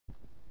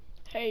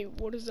Hey,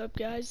 what is up,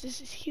 guys?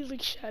 This is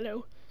Helix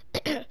Shadow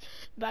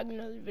back with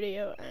another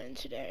video, and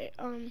today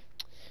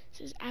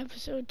this is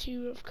episode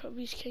 2 of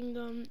Kobe's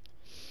Kingdom.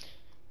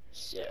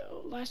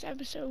 So last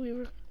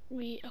episode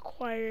we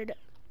acquired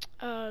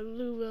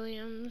Lou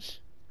Williams,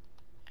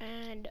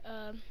 and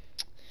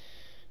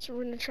so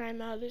we're gonna try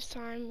him out this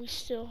time. We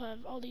still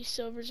have all these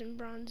silvers and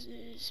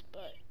bronzes,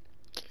 but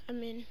I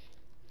mean,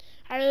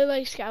 I really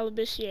like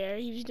Scalabicier.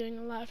 He was doing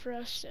a lot for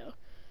us, so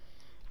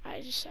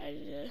I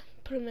decided to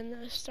put him in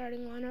the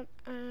starting lineup.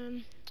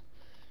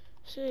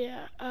 So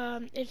yeah,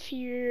 if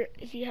you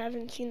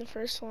haven't seen the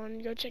first one,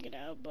 go check it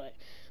out. But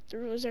the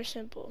rules are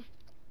simple.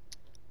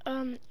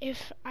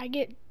 If I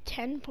get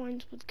 10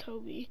 points with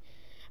Kobe,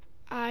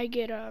 I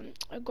get a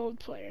gold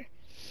player.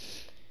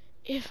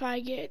 If I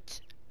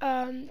get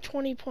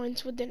 20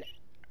 points with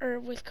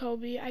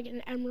Kobe, I get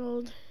an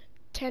emerald,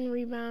 10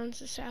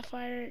 rebounds, a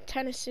sapphire,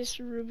 10 assists,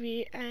 a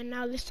ruby, and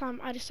now this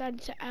time I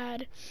decided to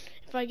add,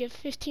 if I get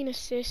 15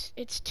 assists,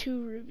 it's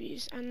 2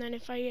 rubies, and then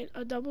if I get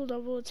a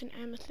double-double, it's an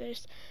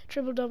amethyst,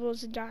 triple-double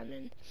is a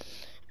diamond,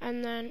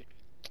 and then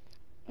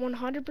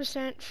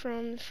 100%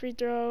 from the free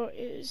throw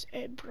is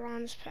a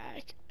bronze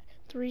pack,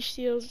 3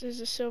 steals is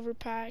a silver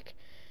pack,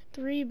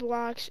 3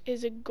 blocks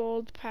is a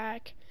gold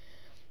pack,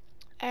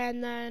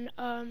 and then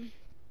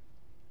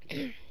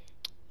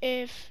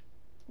if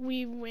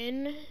we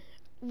win,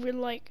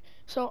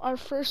 so our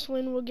first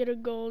win will get a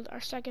gold,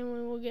 our second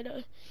win will get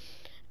a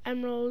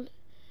emerald,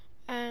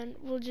 and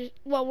we'll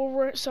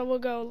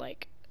go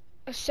like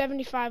a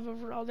 75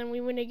 overall, then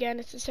we win again,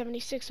 it's a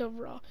 76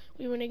 overall,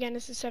 we win again,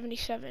 it's a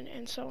 77,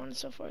 and so on and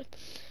so forth.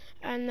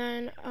 And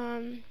then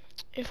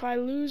if I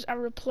lose, I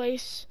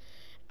replace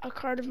a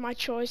card of my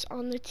choice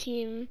on the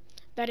team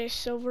that is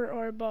silver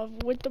or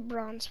above with the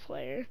bronze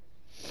player.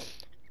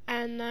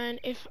 And then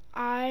if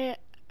I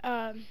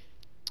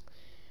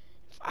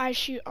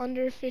shoot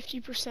under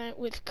 50%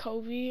 with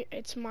Kobe,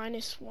 it's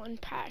 -1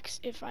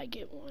 packs if I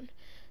get one.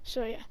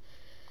 So yeah,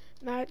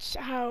 that's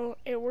how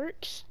it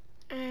works.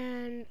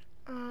 And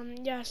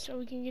yeah, so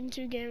we can get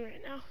into a game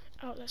right now.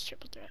 Oh, that's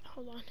triple threat.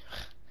 Hold on.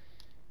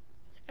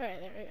 Alright,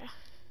 there we go.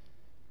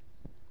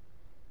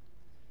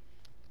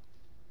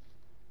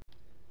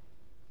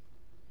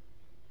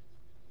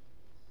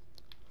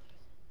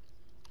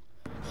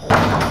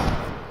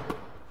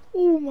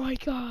 Oh my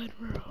god,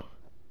 bro.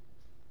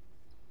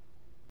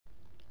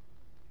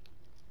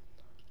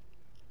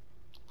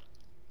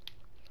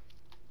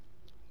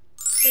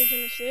 There's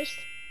an assist.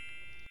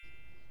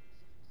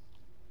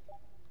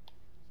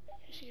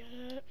 She got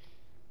it.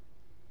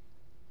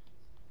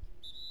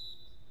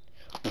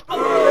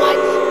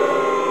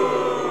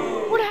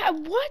 Oh, what?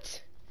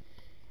 What?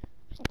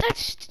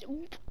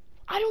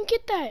 I don't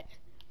get that.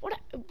 What?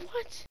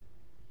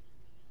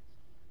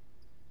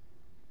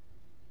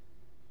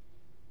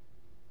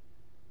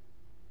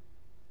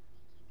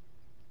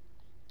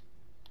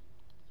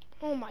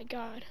 Oh my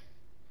god.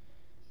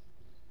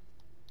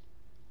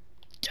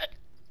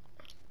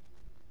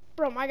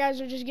 Bro, my guys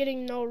are just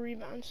getting no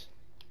rebounds.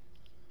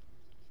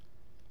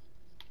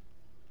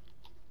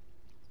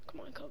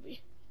 Come on, Kobe.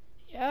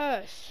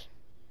 Yes.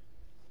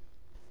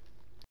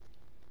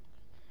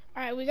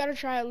 Alright, we gotta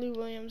try out Lou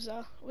Williams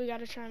though. We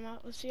gotta try him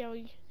out. Let's see how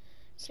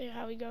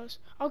he goes.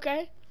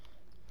 Okay.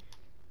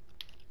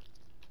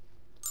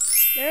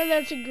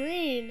 That's a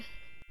green.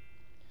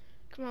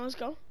 Come on, let's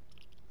go.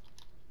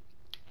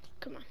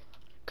 Come on.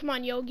 Come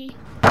on, Yogi.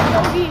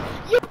 Yogi!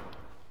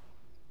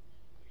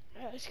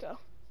 Alright, let's go.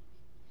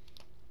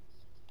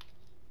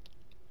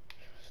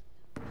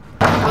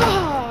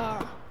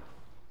 Ah!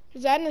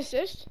 Is that an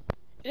assist?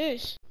 It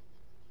is.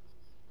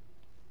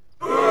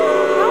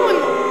 How in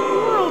the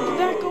world did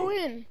that go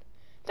in?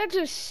 That's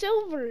a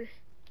silver.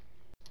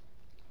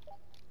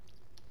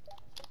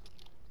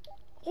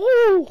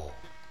 Oh!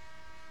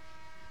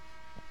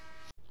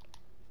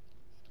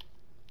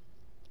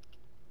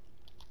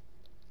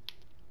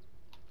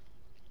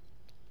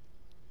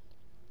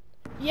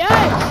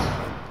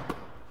 Yes!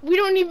 We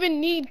don't even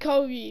need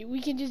Kobe. We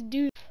can just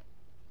do.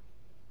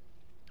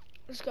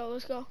 Let's go,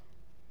 let's go.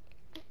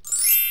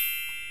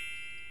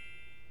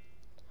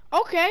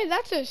 Okay,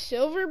 that's a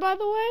silver, by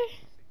the way.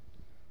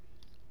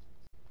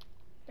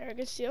 There, a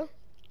good steal.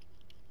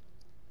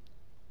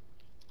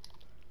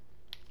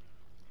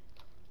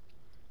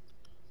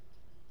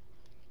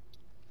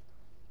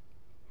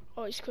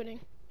 Oh, he's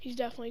quitting. He's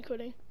definitely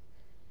quitting.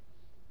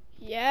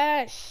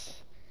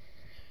 Yes.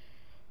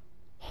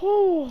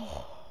 Whew.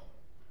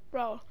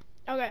 Bro,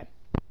 okay.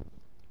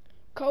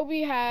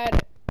 Kobe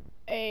had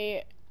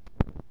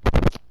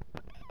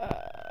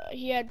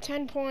he had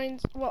 10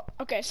 points. Well,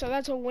 okay, so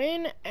that's a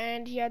win,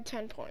 and he had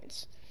 10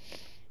 points.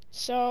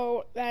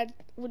 So that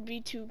would be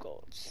 2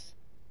 golds.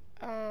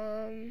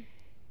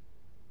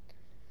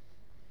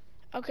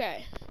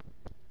 Okay.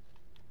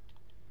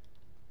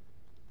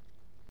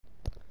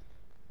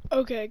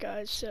 Okay,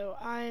 guys, so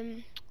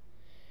I'm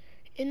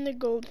in the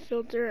gold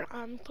filter.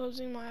 I'm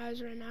closing my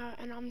eyes right now,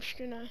 and I'm just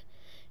gonna,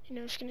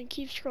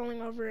 keep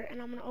scrolling over, and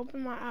I'm gonna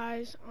open my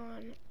eyes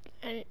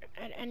at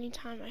any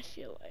time I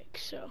feel like.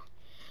 So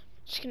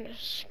Just gonna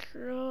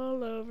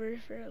scroll over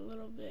for a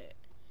little bit.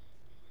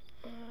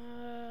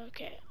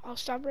 Okay, I'll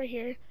stop right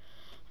here.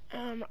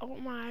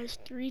 Open my eyes.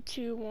 3,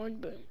 2, 1,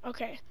 boom.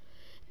 Okay,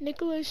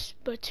 Nicholas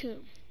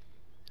Batum.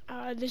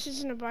 This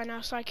isn't a buy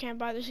now, so I can't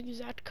buy this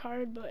exact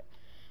card, but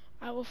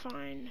I will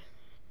find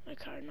a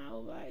card and I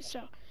will buy it.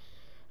 So,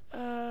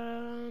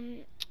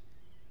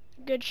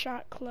 good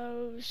shot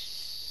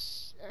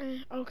close.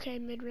 Okay,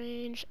 mid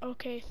range.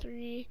 Okay,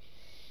 3.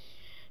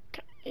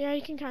 Yeah,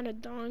 you can kind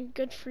of dunk.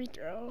 Good free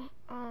throw.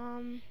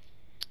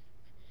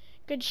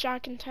 Good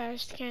shot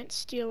contest. Can't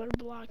steal or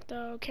block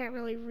though. Can't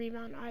really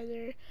rebound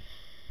either.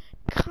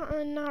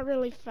 Not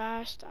really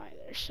fast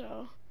either.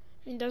 So,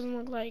 I mean, doesn't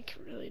look like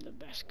really the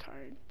best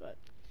card, but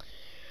I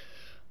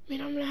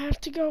mean, I'm gonna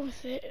have to go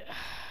with it.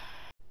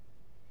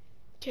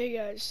 Okay,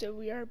 guys. So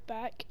we are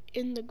back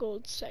in the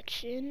gold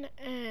section,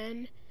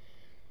 and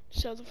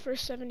so the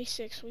first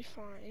 76 we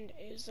find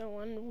is the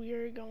one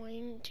we're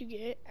going to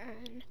get,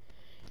 and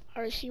I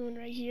already see one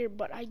right here,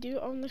 but I do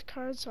own this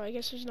card, so I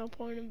guess there's no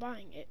point in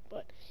buying it.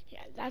 But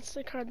yeah, that's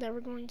the card that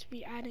we're going to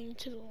be adding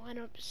to the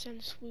lineup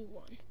since we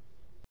won.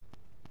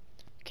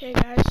 Okay,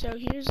 guys, so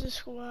here's the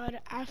squad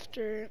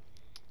after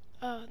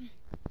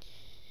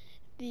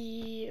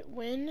the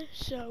win.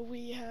 So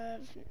we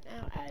have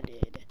now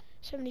added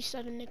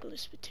 77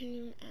 Nicholas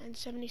Batum and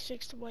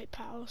 76 to White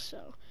Powell.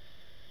 So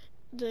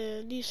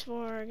these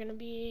 4 are gonna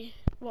be,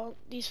 well,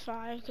 these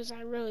 5, because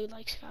I really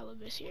like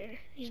Scalabus here.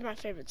 He's my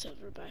favorite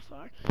silver by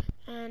far.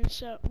 And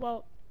so,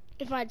 well,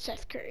 if I had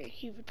Seth Curry,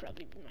 he would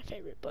probably be my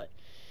favorite. But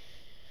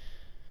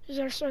this is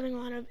our starting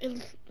lineup.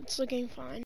 It's looking fine.